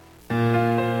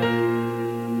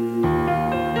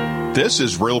This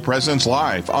is Real Presence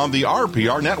Live on the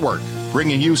RPR Network,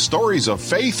 bringing you stories of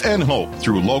faith and hope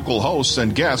through local hosts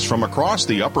and guests from across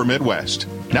the upper Midwest.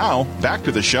 Now, back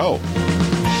to the show.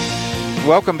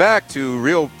 Welcome back to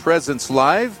Real Presence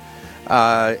Live.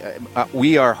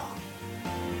 We are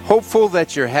hopeful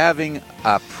that you're having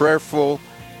a prayerful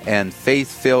and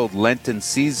faith-filled Lenten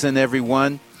season,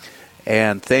 everyone.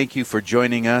 And thank you for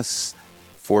joining us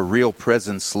for Real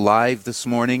Presence Live this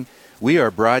morning. We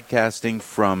are broadcasting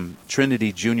from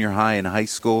Trinity Junior High and High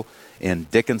School in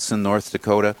Dickinson, North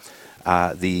Dakota.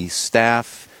 The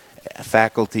staff,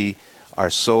 faculty are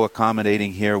so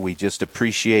accommodating here. We just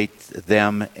appreciate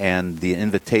them and the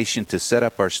invitation to set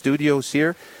up our studios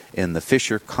here in the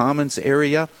Fisher Commons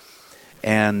area.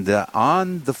 And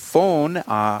on the phone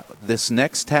this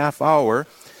next half hour,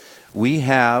 we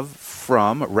have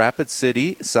from Rapid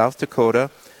City, South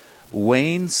Dakota,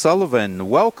 Wayne Sullivan.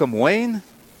 Welcome, Wayne.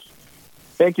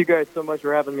 Thank you guys so much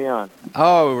for having me on.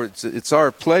 Oh, it's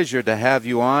our pleasure to have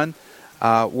you on.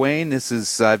 Wayne,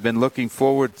 I've been looking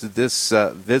forward to this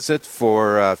visit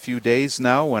for a few days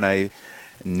now when I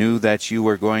knew that you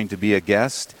were going to be a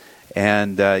guest.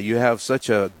 And you have such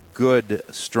a good,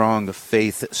 strong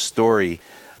faith story,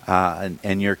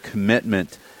 and your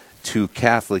commitment to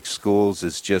Catholic schools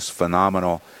is just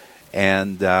phenomenal.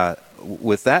 And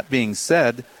with that being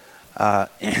said,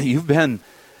 you've been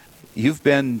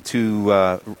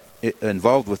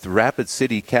involved with Rapid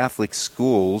City Catholic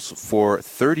Schools for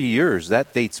 30 years.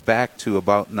 That dates back to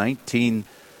about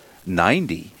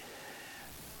 1990.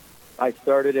 I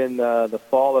started in the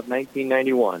fall of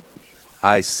 1991.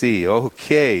 I see.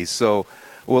 Okay. So,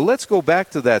 well, let's go back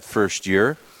to that first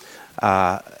year.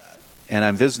 And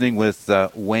I'm visiting with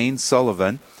Wayne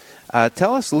Sullivan.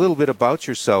 Tell us a little bit about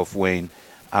yourself, Wayne,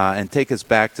 and take us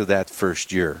back to that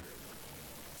first year.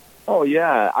 Oh,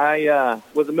 yeah. I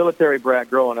was a military brat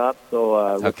growing up,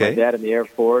 so with my dad in the Air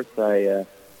Force, I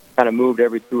kind of moved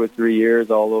every 2 or 3 years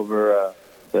all over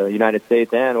the United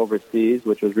States and overseas,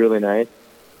 which was really nice.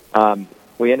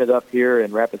 We ended up here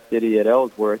in Rapid City at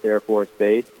Ellsworth Air Force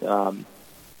Base,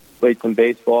 played some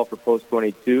baseball for Post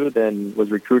 22, then was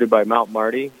recruited by Mount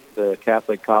Marty, the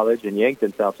Catholic college in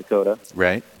Yankton, South Dakota.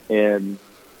 Right. And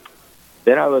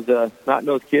then I was a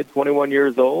not-nosed kid, 21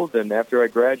 years old, and after I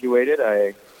graduated,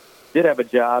 I did have a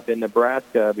job in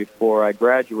Nebraska before I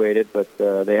graduated, but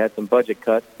they had some budget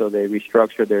cuts, so they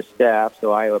restructured their staff.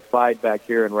 So I applied back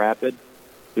here in Rapid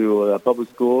to public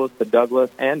schools, to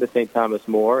Douglas, and to St. Thomas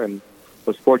More, and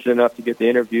was fortunate enough to get the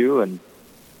interview and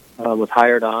was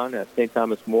hired on at St.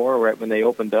 Thomas More right when they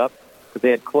opened up, because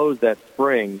they had closed that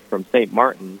spring from St.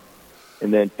 Martin,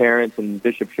 and then parents and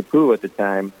Bishop Chaput at the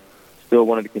time still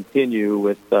wanted to continue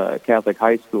with Catholic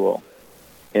high school.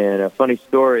 And a funny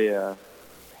story,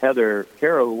 Heather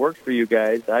Carroll, who works for you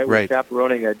guys, I was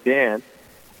chaperoning a dance,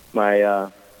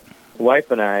 my wife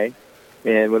and I,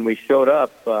 and when we showed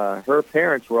up, her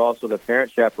parents were also the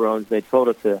parent chaperones. They told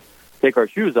us to take our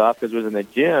shoes off because it was in the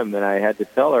gym, and I had to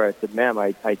tell her, I said, ma'am,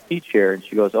 I teach here. And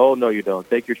she goes, oh, no, you don't.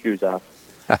 Take your shoes off.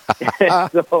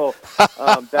 And so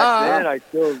back then, I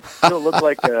still looked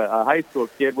like a high school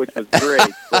kid, which was great.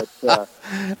 But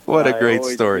what a great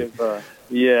story. That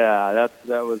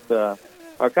was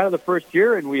kind of the first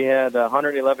year, and we had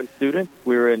 111 students.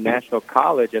 We were in National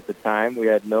College at the time. We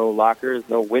had no lockers,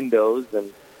 no windows,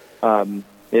 and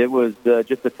it was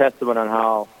just a testament on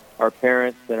how our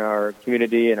parents and our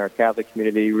community and our Catholic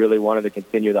community really wanted to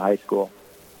continue the high school.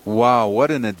 Wow,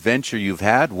 what an adventure you've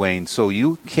had, Wayne. So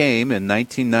you came in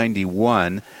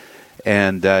 1991,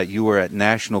 and you were at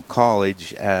National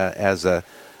College as a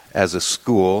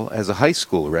school, as a high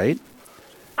school, right?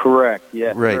 Correct,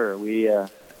 yes, right. Sir.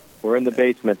 We're in the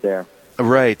basement there.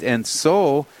 Right, and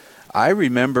so I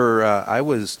remember I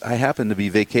happened to be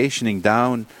vacationing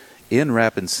down in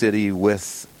Rapid City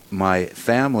with my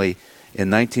family in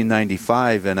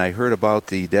 1995, and I heard about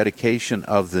the dedication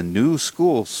of the new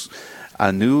schools,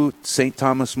 a new St.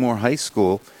 Thomas More High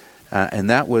School, and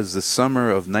that was the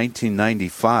summer of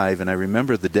 1995, and I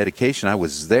remember the dedication. I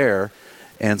was there,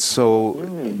 and so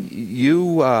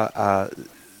you,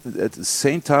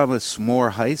 St. Thomas More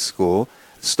High School,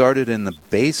 started in the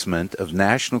basement of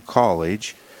National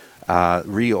College,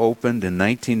 reopened in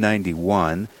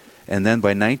 1991, and then by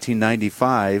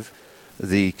 1995,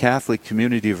 the Catholic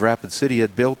community of Rapid City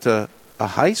had built a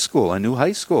high school, a new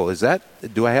high school.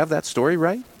 Do I have that story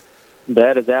right?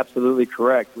 That is absolutely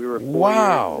correct. We were 4 years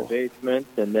Wow. in the basement,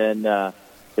 and then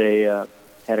they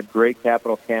had a great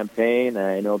capital campaign.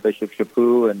 I know Bishop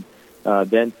Chaput and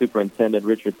then Superintendent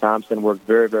Richard Thompson worked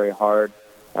very, very hard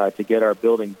to get our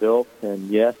building built. And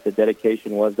yes, the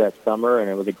dedication was that summer, and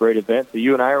it was a great event. So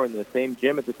you and I were in the same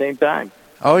gym at the same time.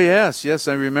 Oh, yes,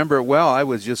 I remember it well. I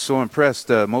was just so impressed.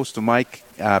 Most of my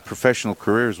professional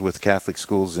careers with Catholic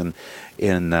schools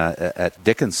at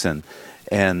Dickinson,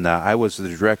 and I was the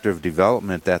director of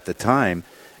development at the time,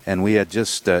 and we had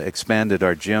just expanded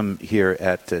our gym here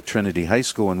at Trinity High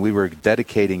School, and we were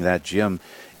dedicating that gym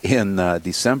in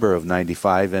December of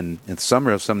 95, and in the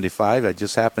summer of 75, I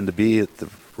just happened to be at the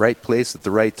right place at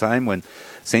the right time when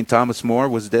St. Thomas More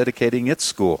was dedicating its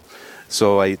school.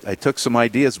 So I took some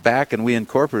ideas back and we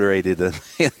incorporated them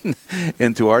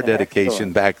into our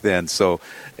dedication back then. So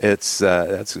that's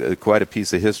quite a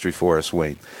piece of history for us,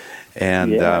 Wayne.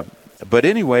 And but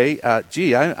anyway,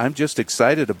 I'm just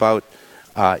excited about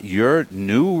your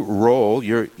new role.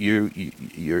 You're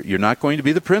not going to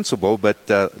be the principal, but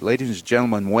ladies and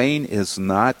gentlemen, Wayne is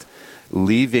not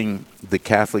leaving the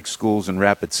Catholic schools in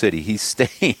Rapid City. He's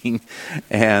staying,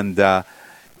 and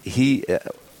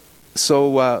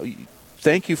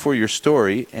thank you for your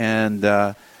story. And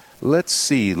let's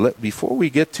see. Before we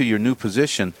get to your new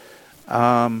position,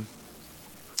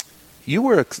 you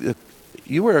were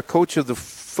a coach of the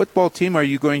football team. Are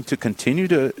you going to continue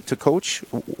to coach,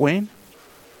 Wayne?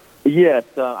 Yes,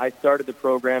 I started the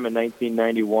program in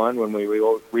 1991 when we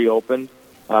reopened,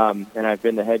 and I've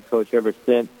been the head coach ever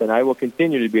since, and I will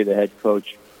continue to be the head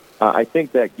coach. I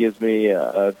think that gives me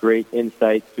a great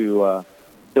insight to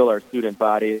still our student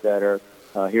body that are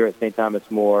here at St. Thomas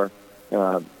More,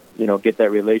 get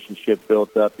that relationship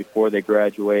built up before they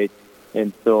graduate.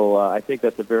 And so I think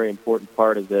that's a very important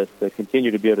part of this, to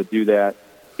continue to be able to do that,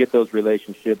 get those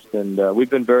relationships. And we've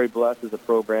been very blessed as a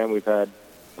program. We've had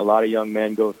a lot of young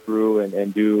men go through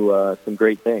and do some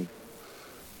great things.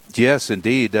 Yes,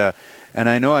 indeed. And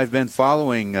I know I've been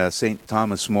following St.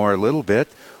 Thomas More a little bit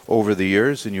over the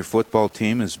years, and your football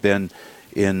team has been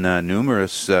in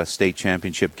numerous state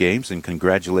championship games, and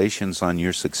congratulations on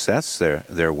your success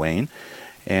there, Wayne.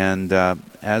 And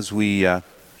as we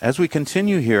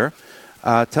continue here,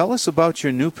 tell us about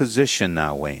your new position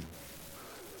now, Wayne.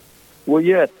 Well,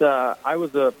 yes, I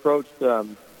was approached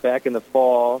back in the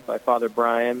fall by Father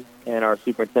Brian and our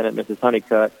superintendent, Mrs.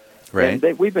 Honeycutt. Right.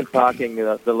 And we've been talking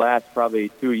the last probably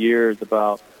 2 years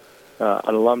about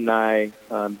an alumni,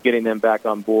 getting them back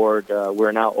on board.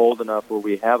 We're now old enough where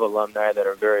we have alumni that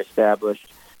are very established.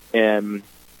 And,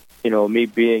 me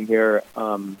being here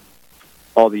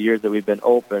all the years that we've been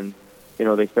open,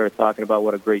 they started talking about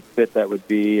what a great fit that would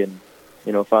be. And,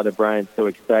 Father Brian's so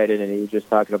excited, and he was just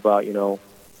talking about,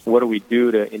 what do we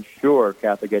do to ensure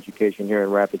Catholic education here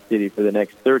in Rapid City for the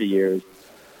next 30 years?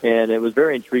 And it was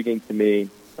very intriguing to me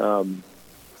to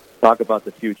talk about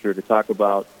the future, to talk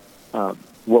about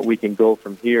what we can go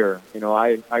from here.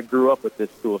 I grew up with this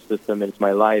school system, and it's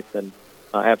my life, and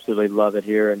I absolutely love it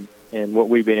here, and what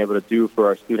we've been able to do for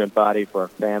our student body, for our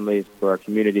families, for our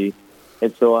community.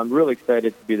 And so I'm really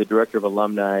excited to be the Director of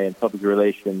Alumni and Public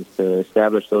Relations, to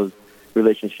establish those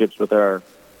relationships with our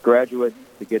graduates,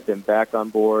 to get them back on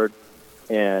board,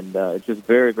 and just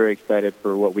very, very excited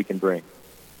for what we can bring.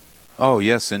 Oh,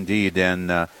 yes, indeed.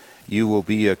 And you will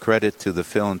be a credit to the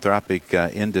philanthropic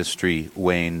industry,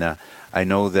 Wayne. I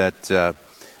know that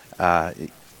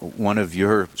one of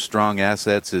your strong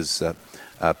assets is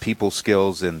people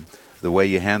skills, and the way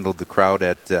you handled the crowd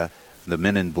at the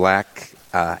Men in Black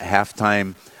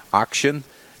halftime auction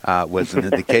was an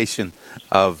indication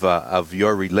of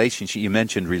your relationship. You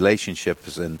mentioned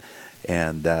relationships, and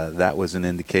that was an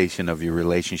indication of your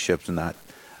relationships, not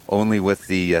only with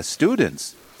the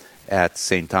students at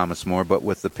St. Thomas More, but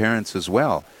with the parents as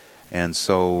well. And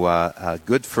so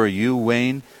good for you,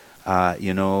 Wayne.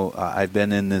 I've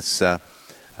been in this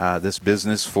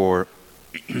business for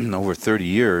over 30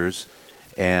 years,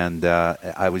 and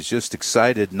I was just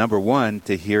excited, number one,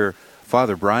 to hear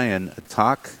Father Brian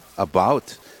talk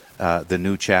about the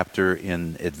new chapter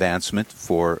in advancement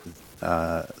for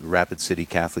Rapid City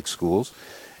Catholic Schools.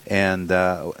 And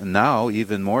now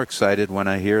even more excited when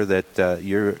I hear that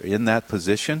you're in that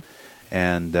position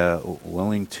and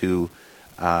willing to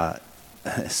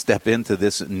step into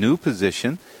this new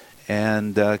position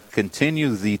and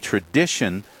continue the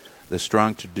tradition, the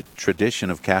strong tradition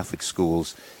of Catholic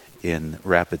schools in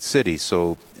Rapid City.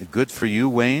 So good for you,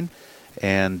 Wayne.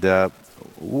 And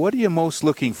what are you most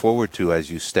looking forward to as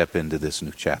you step into this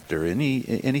new chapter?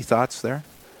 Any thoughts there?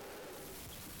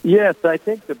 Yes, I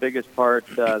think the biggest part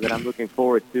that I'm looking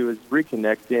forward to is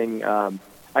reconnecting.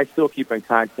 I still keep in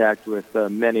contact with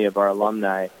many of our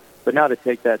alumni, but now to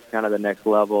take that to kind of the next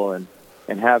level and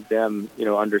have them,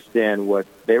 understand what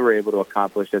they were able to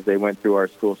accomplish as they went through our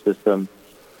school system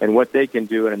and what they can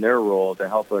do in their role to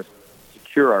help us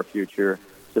secure our future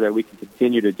so that we can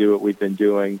continue to do what we've been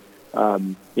doing.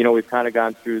 We've kind of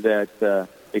gone through that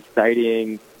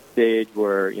exciting stage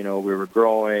where, we were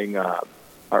growing.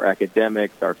 Our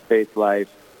academics, our faith life,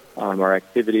 our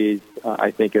activities,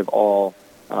 I think have all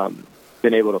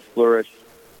been able to flourish.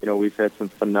 We've had some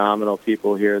phenomenal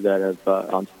people here that have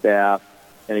on staff.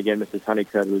 And again, Mrs.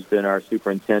 Honeycutt, who's been our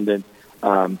superintendent,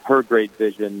 her great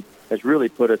vision has really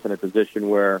put us in a position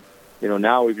where,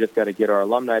 now we've just got to get our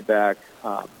alumni back,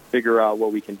 figure out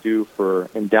what we can do for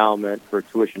endowment, for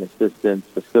tuition assistance,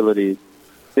 facilities,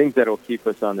 things that will keep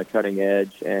us on the cutting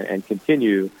edge and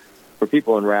continue for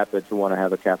people in Rapid to want to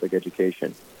have a Catholic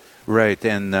education. Right,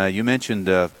 and you mentioned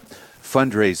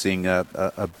fundraising,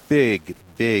 a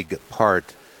big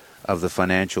part of the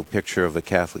financial picture of a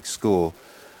Catholic school,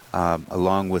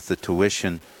 along with the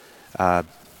tuition. Tell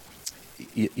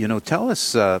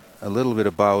us a little bit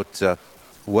about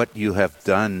what you have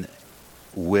done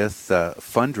with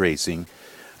fundraising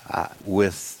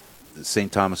with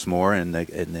St. Thomas More and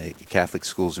the Catholic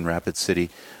schools in Rapid City.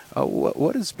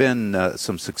 What has been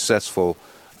some successful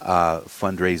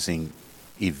fundraising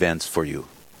events for you?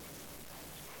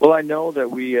 Well, I know that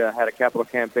we had a capital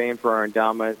campaign for our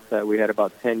endowment that we had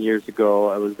about 10 years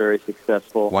ago. It was very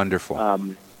successful. Wonderful.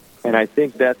 And I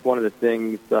think that's one of the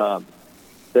things that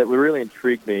really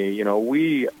intrigued me.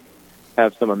 We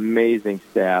have some amazing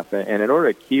staff, and in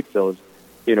order to keep those,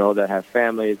 that have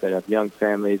families, that have young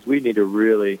families, we need to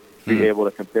really be able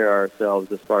to compare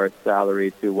ourselves as far as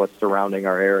salary to what's surrounding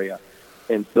our area.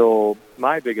 And so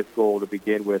my biggest goal to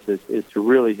begin with is to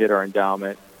really hit our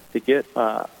endowment, to get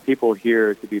people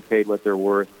here to be paid what they're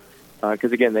worth,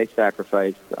 because, again, they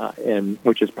sacrifice,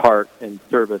 which is part and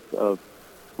service of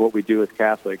what we do as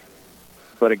Catholics.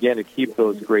 But, again, to keep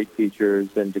those great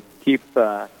teachers and to keep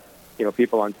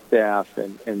people on staff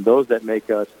and those that make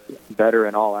us better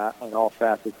in all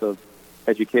facets of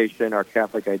education, our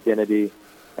Catholic identity.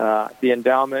 The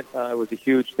endowment was a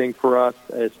huge thing for us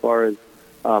as far as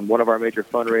one of our major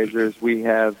fundraisers. We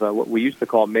have what we used to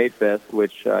call Mayfest,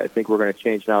 which I think we're going to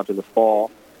change now to the fall.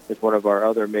 It's one of our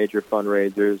other major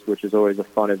fundraisers, which is always a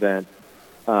fun event.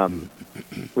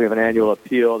 We have an annual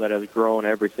appeal that has grown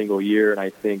every single year, and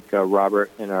I think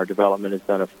Robert in our development has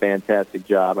done a fantastic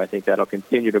job. I think that'll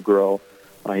continue to grow.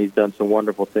 He's done some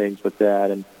wonderful things with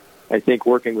that, and I think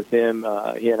working with him,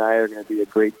 he and I are going to be a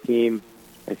great team.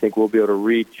 I think we'll be able to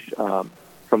reach from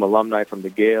alumni from the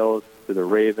Gales to the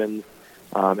Ravens,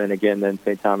 and again, then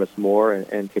St. Thomas More,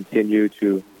 and continue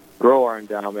to grow our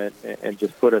endowment and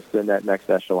just put us in that next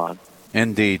echelon.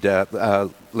 Indeed.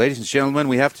 Ladies and gentlemen,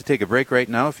 we have to take a break right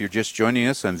now. If you're just joining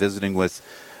us, I'm visiting with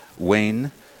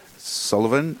Wayne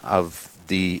Sullivan of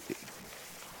the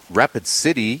Rapid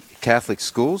City Catholic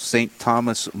Schools, St.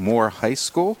 Thomas More High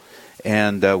School,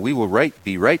 and we will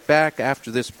be right back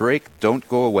after this break. Don't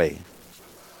go away.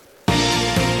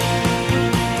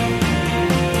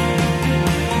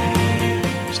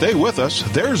 Stay with us.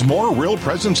 There's more Real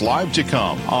Presence Live to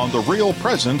come on the Real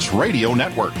Presence Radio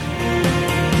Network.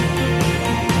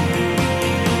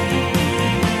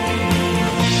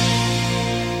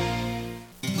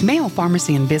 Mayo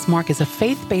Pharmacy in Bismarck is a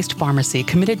faith-based pharmacy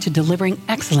committed to delivering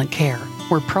excellent care.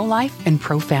 We're pro-life and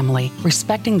pro-family,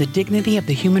 respecting the dignity of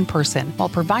the human person while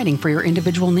providing for your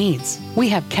individual needs. We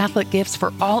have Catholic gifts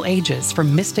for all ages,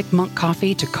 from Mystic Monk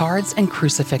coffee to cards and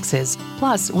crucifixes.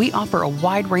 Plus, we offer a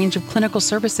wide range of clinical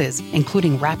services,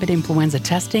 including rapid influenza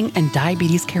testing and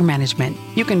diabetes care management.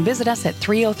 You can visit us at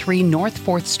 303 North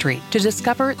 4th Street to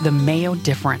discover the Mayo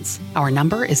difference. Our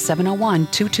number is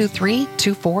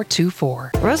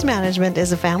 701-223-2424. Rose Management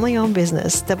is a family-owned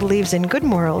business that believes in good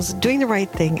morals, doing the right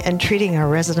thing, and treating our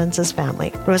residents as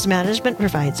family. Rose Management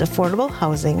provides affordable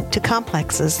housing to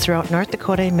complexes throughout North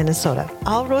Dakota and Minnesota.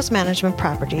 All Rose Management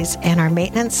properties and our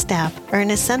maintenance staff are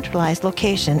in a centralized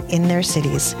location in their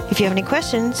cities. If you have any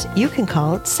questions, you can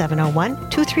call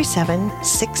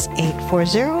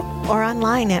 701-237-6840 or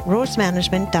online at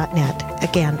rosemanagement.net.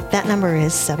 Again, that number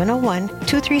is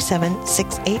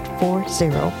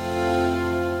 701-237-6840.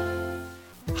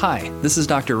 Hi, this is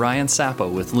Dr. Ryan Sappo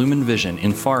with Lumen Vision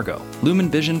in Fargo. Lumen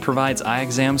Vision provides eye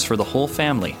exams for the whole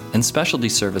family and specialty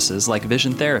services like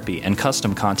vision therapy and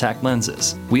custom contact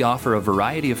lenses. We offer a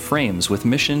variety of frames with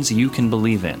missions you can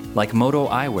believe in, like Moto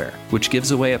Eyewear, which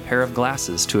gives away a pair of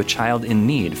glasses to a child in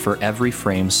need for every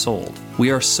frame sold.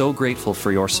 We are so grateful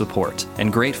for your support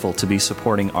and grateful to be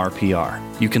supporting RPR.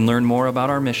 You can learn more about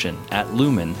our mission at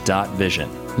lumen.vision.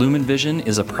 Lumen Vision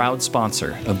is a proud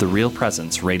sponsor of the Real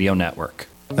Presence Radio Network.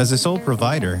 As a sole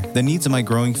provider, the needs of my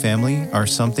growing family are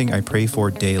something I pray for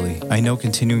daily. I know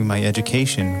continuing my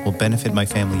education will benefit my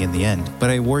family in the end, but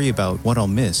I worry about what I'll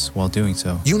miss while doing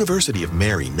so. University of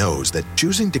Mary knows that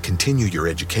choosing to continue your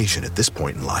education at this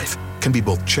point in life can be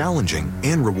both challenging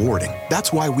and rewarding.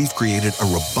 That's why we've created a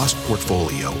robust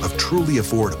portfolio of truly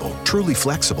affordable, truly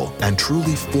flexible, and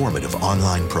truly formative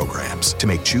online programs to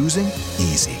make choosing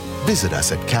easy. Visit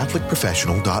us at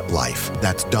catholicprofessional.life.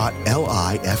 That's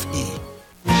 .life.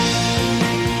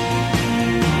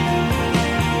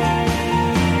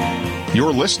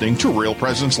 You're listening to Real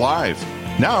Presence Live.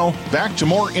 Now, back to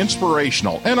more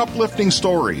inspirational and uplifting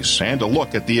stories and a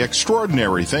look at the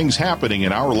extraordinary things happening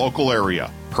in our local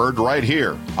area. Heard right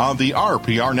here on the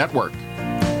RPR Network.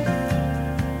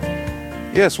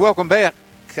 Yes, welcome back,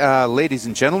 ladies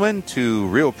and gentlemen, to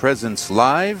Real Presence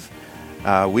Live.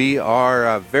 We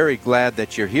are very glad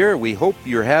that you're here. We hope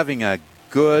you're having a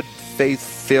good,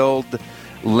 faith-filled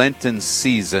Lenten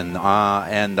season.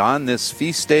 And on this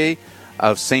feast day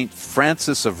of St.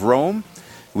 Francis of Rome,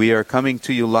 we are coming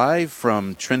to you live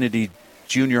from Trinity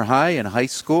Junior High and High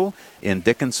School in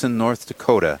Dickinson, North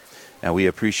Dakota. And we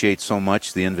appreciate so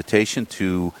much the invitation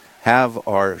to have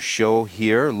our show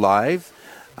here live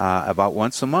about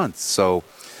once a month. So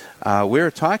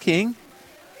we're talking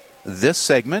this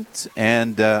segment,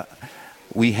 and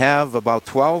we have about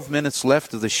 12 minutes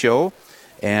left of the show,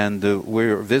 and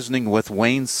we're visiting with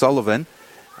Wayne Sullivan,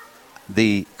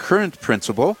 the current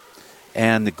principal,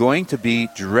 and going to be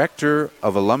Director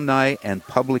of Alumni and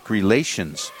Public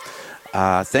Relations.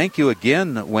 Thank you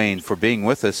again, Wayne, for being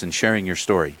with us and sharing your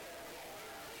story.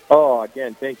 Oh,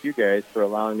 again, thank you guys for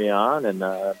allowing me on, and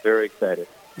very excited.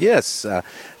 Yes,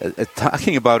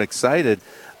 talking about excited,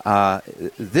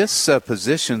 this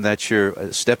position that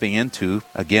you're stepping into,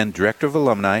 again, Director of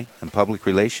Alumni and Public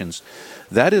Relations,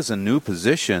 that is a new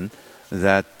position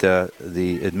that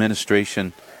the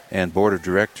administration and Board of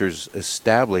Directors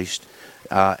established,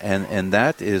 and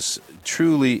that is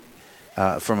truly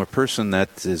from a person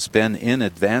that has been in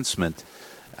advancement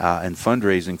and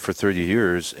fundraising for 30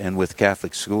 years and with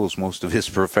Catholic schools most of his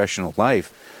professional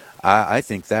life. I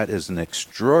think that is an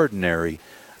extraordinary,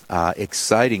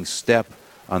 exciting step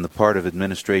on the part of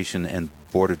administration and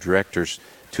Board of Directors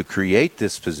to create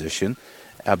this position,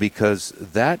 because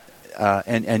that,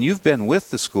 and you've been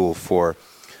with the school for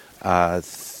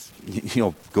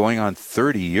going on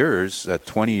 30 years,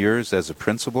 20 years as a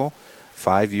principal,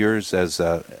 5 years as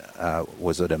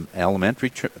was it an elementary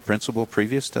principal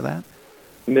previous to that?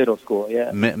 Middle school,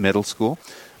 yeah. Middle school.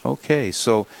 Okay,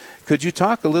 so could you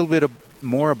talk a little bit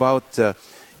more about,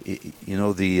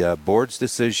 the board's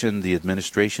decision, the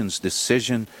administration's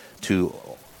decision to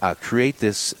create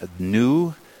this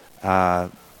new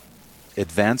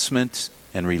advancement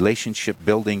and relationship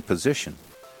building position?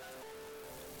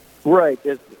 Right.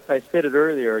 As I stated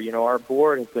earlier, our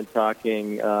board has been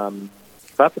talking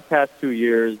about the past 2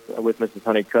 years with Mrs.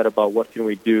 Honeycutt about what can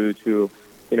we do to,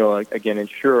 again,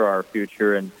 ensure our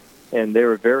future. And they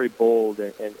were very bold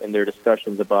in their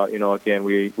discussions about, again,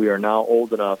 we are now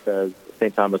old enough as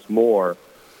St. Thomas More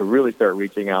to really start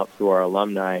reaching out to our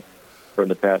alumni from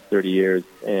the past 30 years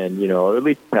and, at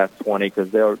least the past 20,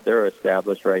 because they're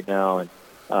established right now. And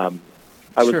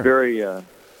I was very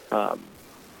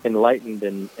enlightened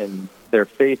in their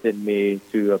faith in me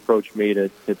to approach me to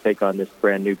take on this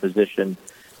brand new position.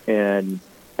 And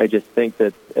I just think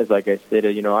that, like I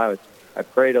stated, I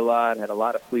prayed a lot, had a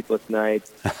lot of sleepless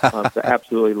nights. I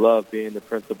absolutely love being the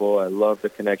principal. I love the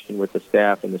connection with the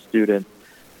staff and the students.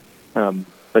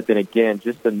 But then again,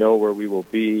 just to know where we will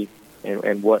be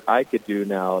and what I could do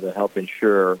now to help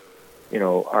ensure,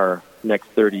 our next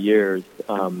 30 years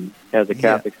as a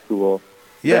Catholic school.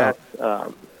 Yeah.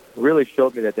 That really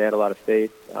showed me that they had a lot of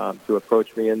faith to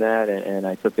approach me in that, and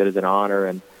I took it as an honor.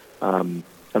 And I'm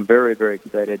very, very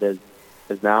excited as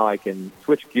now I can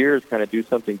switch gears, kind of do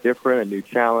something different, a new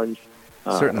challenge,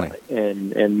 certainly,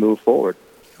 and move forward.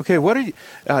 Okay, what are you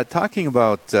talking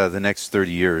about the next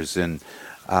 30 years and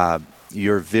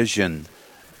your vision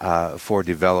for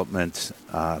development?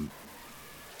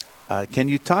 Can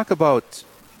you talk about?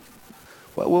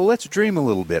 Well, let's dream a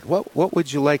little bit. What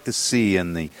would you like to see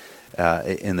in the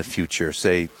future?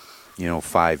 Say,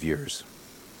 5 years.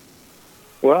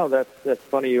 Well, that's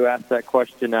funny you asked that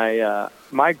question.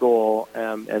 My goal,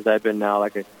 as I've been now,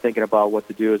 thinking about what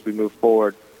to do as we move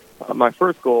forward, my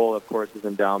first goal, of course, is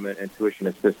endowment and tuition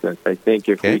assistance. I think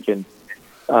if we can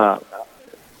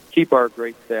keep our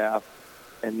great staff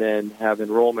and then have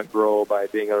enrollment grow by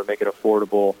being able to make it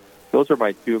affordable, those are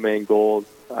my two main goals.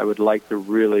 I would like to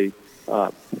really,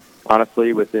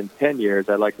 honestly, within 10 years,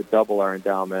 I'd like to double our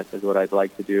endowment is what I'd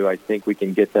like to do. I think we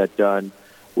can get that done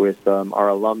with our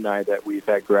alumni that we've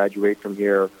had graduate from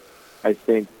here. I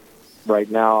think right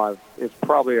now it's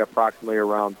probably approximately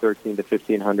around 1,300 to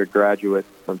 1,500 graduates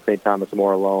from St. Thomas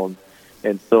More alone.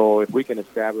 And so if we can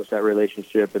establish that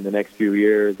relationship in the next few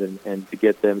years and to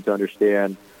get them to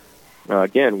understand,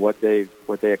 again, what they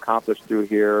accomplished through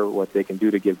here, what they can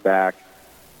do to give back,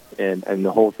 and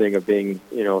the whole thing of being,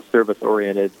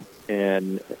 service-oriented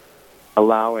and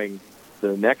allowing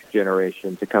the next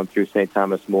generation to come through St.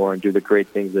 Thomas More and do the great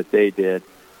things that they did,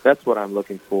 that's what I'm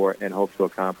looking for and hope to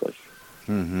accomplish.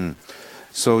 Mm-hmm.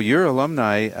 So your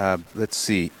alumni, let's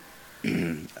see,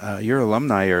 your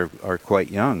alumni are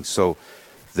quite young, so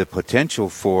the potential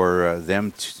for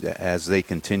them, as they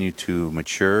continue to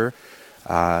mature,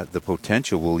 the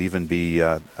potential will even be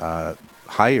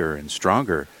higher and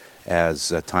stronger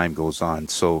as time goes on.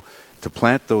 So to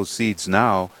plant those seeds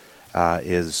now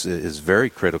is very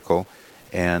critical,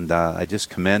 and I just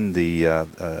commend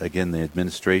again the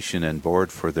administration and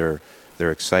board for their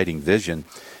exciting vision.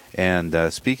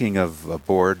 And speaking of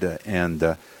board,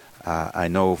 and I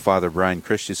know Father Brian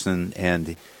Christensen,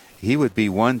 and he would be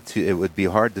it would be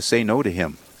hard to say no to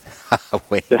him.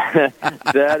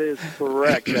 That is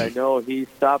correct. I know he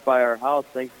stopped by our house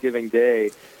Thanksgiving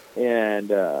Day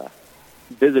and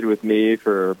visited with me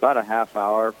for about a half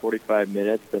hour, 45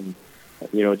 minutes, and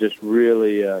just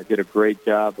really did a great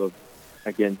job of,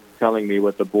 again, telling me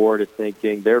what the board is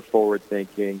thinking, their forward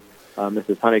thinking,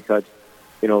 Mrs. Honeycutt's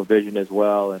vision as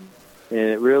well. And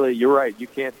it really, you're right, you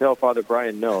can't tell Father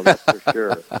Brian no, that's for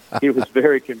sure. He was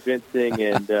very convincing,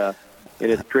 and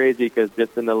it's crazy because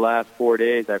just in the last 4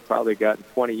 days, I've probably gotten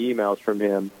 20 emails from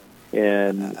him,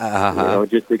 and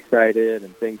just excited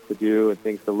and things to do and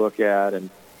things to look at, and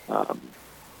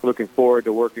looking forward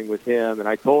to working with him. And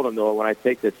I told him, though, when I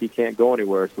take this, he can't go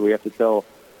anywhere, so we have to tell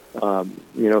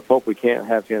Pope we can't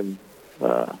have him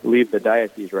leave the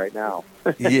diocese right now.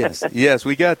 Yes,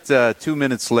 we got 2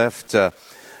 minutes left.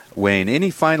 Wayne, any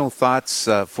final thoughts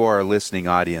for our listening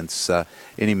audience?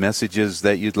 Any messages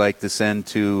that you'd like to send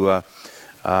to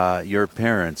your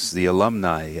parents, the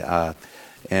alumni,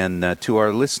 and to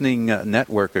our listening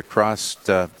network across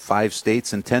 5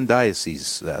 states and 10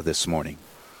 dioceses this morning?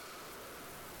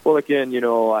 Well, again,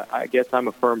 I guess I'm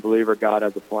a firm believer God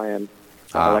has a plan.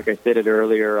 Like I stated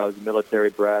earlier, I was military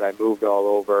bred. I moved all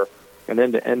over. And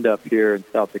then to end up here in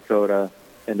South Dakota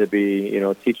and to be,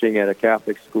 teaching at a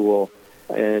Catholic school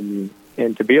and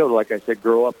to be able to, like I said,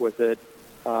 grow up with it.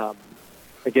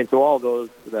 Again, to all those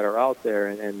that are out there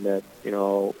and that,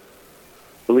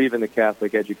 believe in the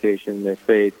Catholic education, their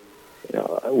faith,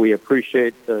 we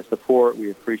appreciate the support. We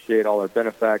appreciate all our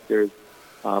benefactors,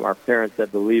 our parents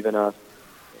that believe in us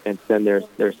and send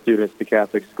their students to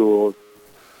Catholic schools.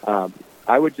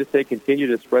 I would just say continue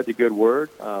to spread the good word.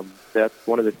 That's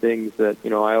one of the things that,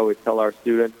 I always tell our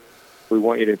students. We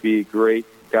want you to be great,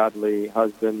 godly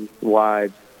husbands,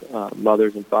 wives,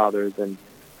 mothers and fathers, and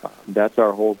that's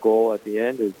our whole goal at the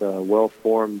end is a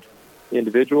well-formed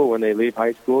individual when they leave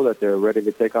high school that they're ready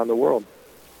to take on the world.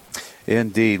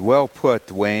 Indeed. Well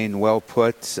put, Wayne. Well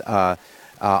put.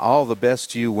 All the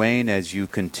best to you, Wayne, as you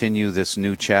continue this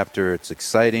new chapter. It's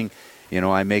exciting.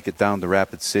 I make it down to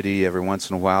Rapid City every once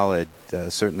in a while. I'd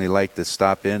certainly like to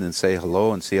stop in and say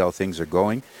hello and see how things are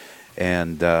going.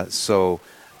 And so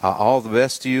all the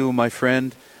best to you, my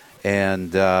friend.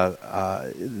 And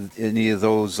any of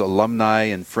those alumni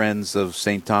and friends of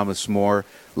St. Thomas More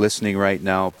listening right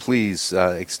now, please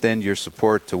extend your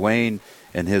support to Wayne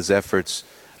and his efforts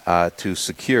to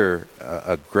secure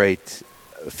a great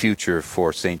future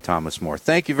for St. Thomas More.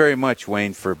 Thank you very much,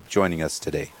 Wayne, for joining us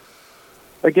today.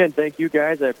 Again, thank you,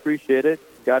 guys. I appreciate it.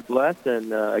 God bless.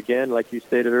 And again, like you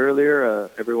stated earlier,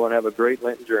 everyone have a great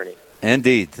Lenten journey.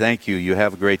 Indeed. Thank you. You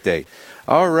have a great day.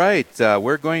 All right.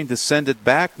 We're going to send it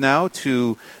back now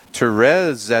to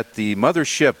Therese at the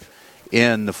mothership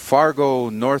in Fargo,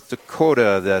 North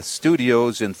Dakota, the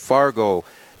studios in Fargo.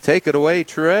 Take it away,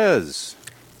 Therese.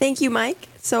 Thank you, Mike.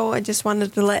 So I just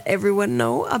wanted to let everyone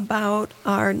know about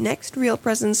our next Real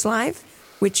Presence Live,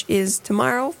 which is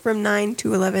tomorrow from 9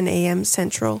 to 11 a.m.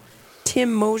 Central.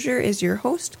 Tim Mosier is your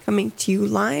host, coming to you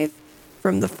live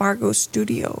from the Fargo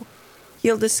studio.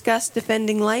 He'll discuss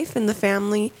defending life and the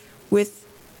family with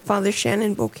Father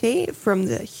Shannon Bouquet from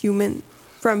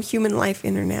Human Life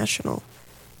International.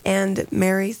 And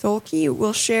Mary Tholke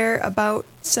will share about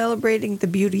celebrating the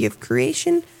beauty of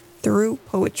creation through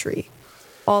poetry.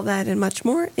 All that and much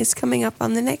more is coming up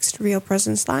on the next Real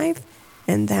Presence Live,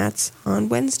 and that's on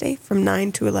Wednesday from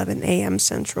 9 to 11 a.m.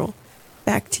 Central.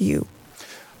 Back to you.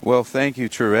 Well, thank you,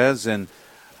 Therese. And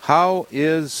how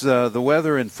is the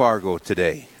weather in Fargo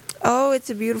today? Oh, it's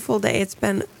a beautiful day. It's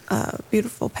been a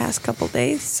beautiful past couple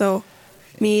days, so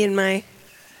me and my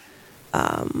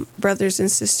brothers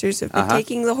and sisters have been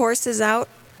taking the horses out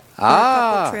for a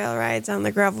couple trail rides on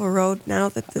the gravel road now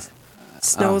that the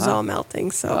snow's all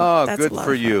melting. So that's good a lot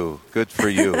for of fun. you. Good for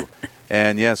you.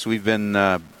 And yes, we've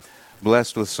been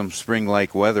blessed with some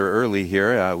spring-like weather early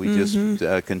here. We just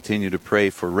continue to pray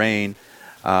for rain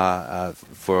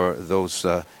for those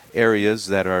areas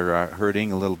that are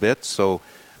hurting a little bit. So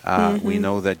we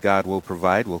know that God will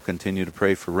provide. We'll continue to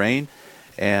pray for rain.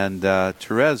 And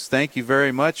Therese, thank you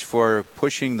very much for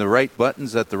pushing the right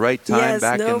buttons at the right time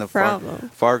back in the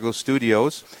Fargo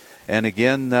studios. And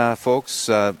again, folks,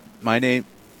 my name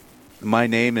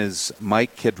is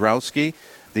Mike Kidrowski,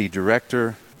 the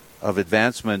Director of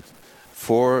Advancement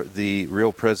for the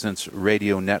Real Presence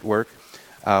Radio Network,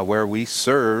 where we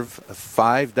serve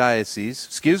 5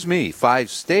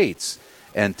 states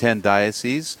and 10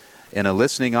 dioceses in a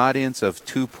listening audience of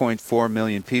 2.4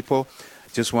 million people.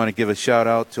 Just want to give a shout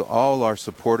out to all our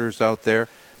supporters out there.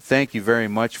 Thank you very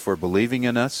much for believing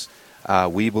in us.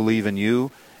 We believe in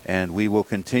you, and we will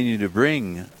continue to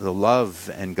bring the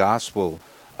love and gospel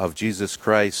of Jesus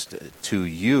Christ to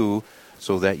you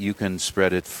so that you can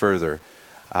spread it further.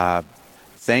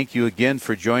 Thank you again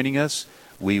for joining us.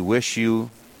 We wish you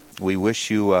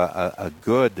a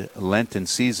good Lenten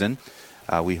season.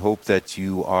 We hope that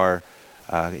you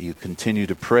continue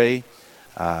to pray.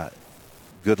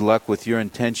 Good luck with your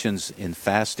intentions in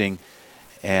fasting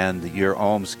and your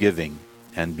almsgiving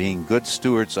and being good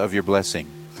stewards of your blessing.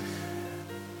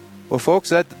 Well, folks,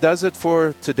 that does it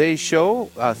for today's show.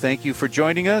 Thank you for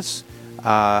joining us.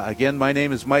 Again, my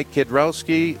name is Mike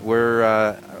Kidrowski.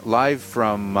 We're live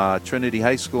from Trinity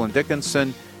High School in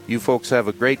Dickinson. You folks have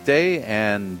a great day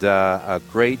and a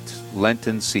great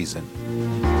Lenten season.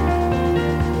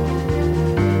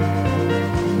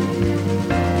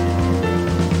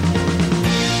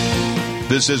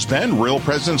 This has been Real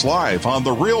Presence Live on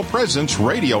the Real Presence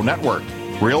Radio Network.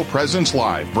 Real Presence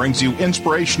Live brings you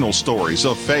inspirational stories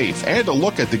of faith and a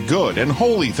look at the good and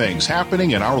holy things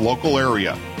happening in our local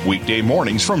area. Weekday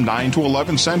mornings from 9 to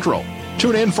 11 Central.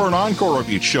 Tune in for an encore of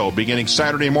each show beginning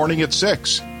Saturday morning at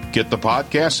 6. Get the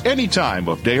podcast any time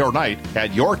of day or night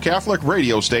at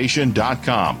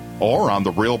yourcatholicradiostation.com or on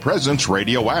the Real Presence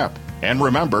Radio app. And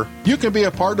remember, you can be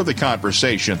a part of the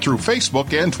conversation through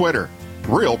Facebook and Twitter.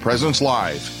 Real Presence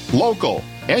Live. Local,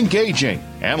 engaging,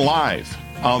 and live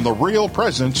on the Real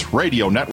Presence Radio Network.